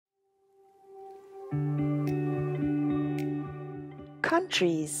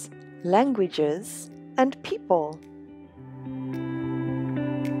countries, languages, and people.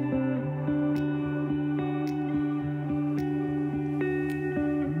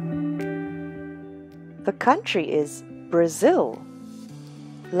 The country is Brazil.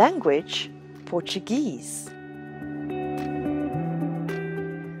 Language, Portuguese.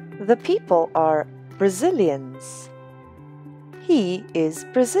 The people are Brazilians. He is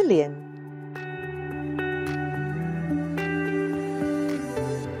Brazilian.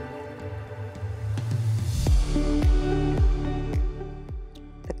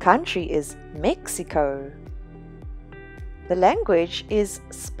 The country is Mexico. The language is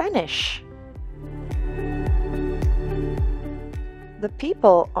Spanish. The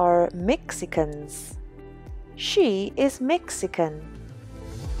people are Mexicans. She is Mexican.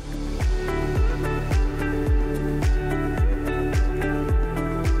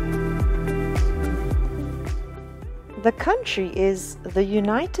 The country is the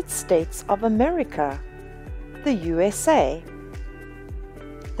United States of America, the USA.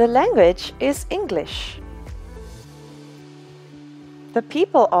 The language is English. The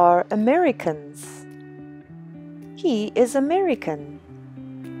people are Americans. He is American.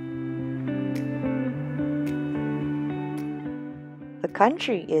 The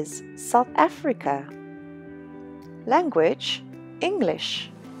country is South Africa. Language, English.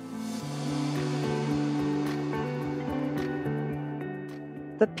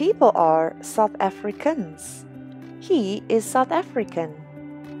 The people are South Africans. He is South African.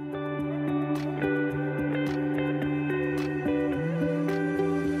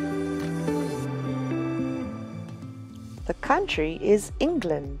 The country is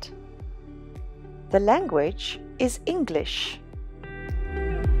England. The language is English.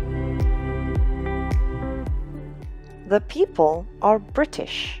 The people are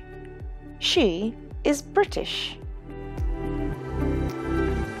British. She is British.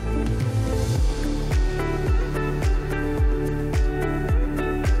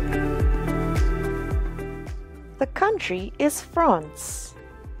 The country is France.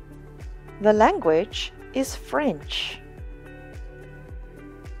 The language is French.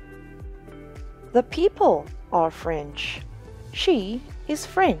 The people are French. She is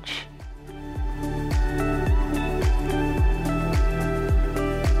French.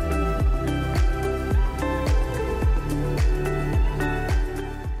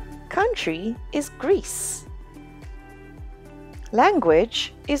 Country is Greece.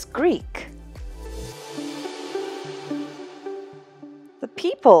 Language is Greek. The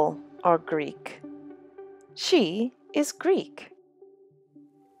people are Greek. She is Greek.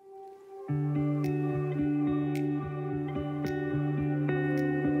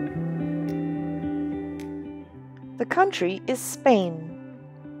 The country is Spain.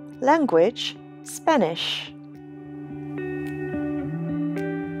 Language, Spanish.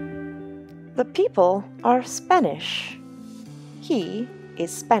 The people are Spanish. He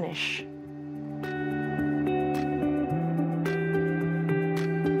is Spanish.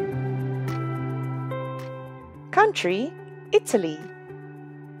 Country, Italy.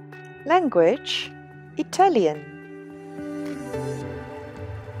 Language, Italian.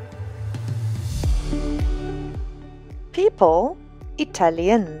 People,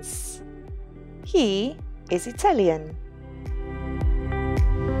 Italians. He is Italian.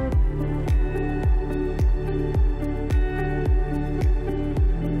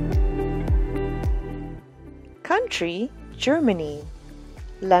 Country, Germany.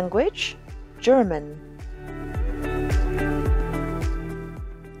 Language, German.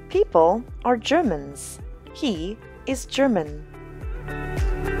 People are Germans. He is German.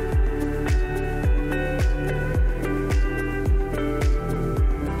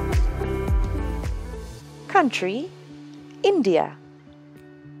 Country, India.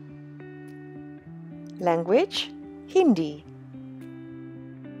 Language, Hindi.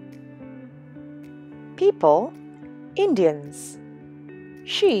 People, Indians.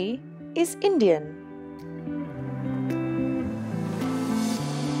 She is Indian.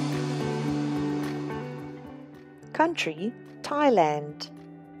 Country, Thailand.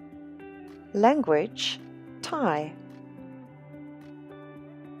 Language, Thai.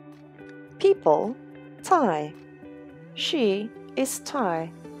 People, Thai. She is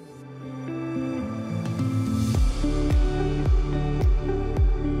Thai.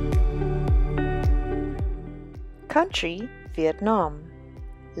 Country, Vietnam.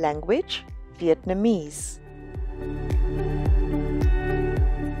 Language, Vietnamese.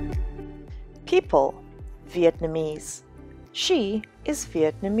 People, Vietnamese. She is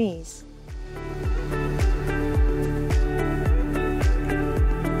Vietnamese.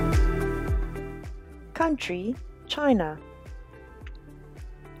 Country, China.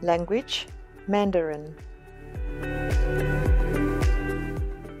 Language, Mandarin.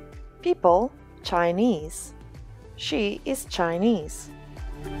 People, Chinese. She is Chinese.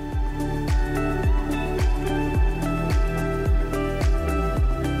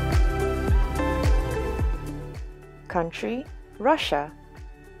 Country, Russia.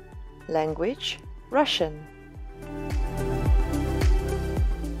 Language, Russian.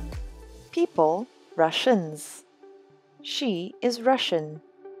 People, Russians. She is Russian.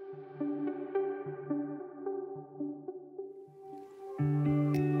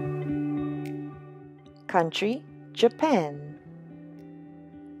 Country, Japan.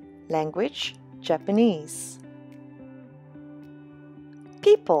 Language, Japanese.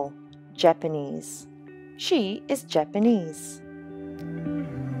 People, Japanese. She is Japanese.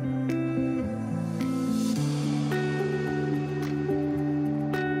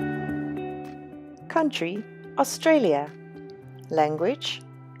 Country, Australia. Language,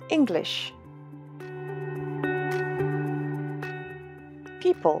 English.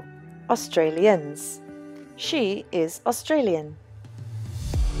 People, Australians. She is Australian.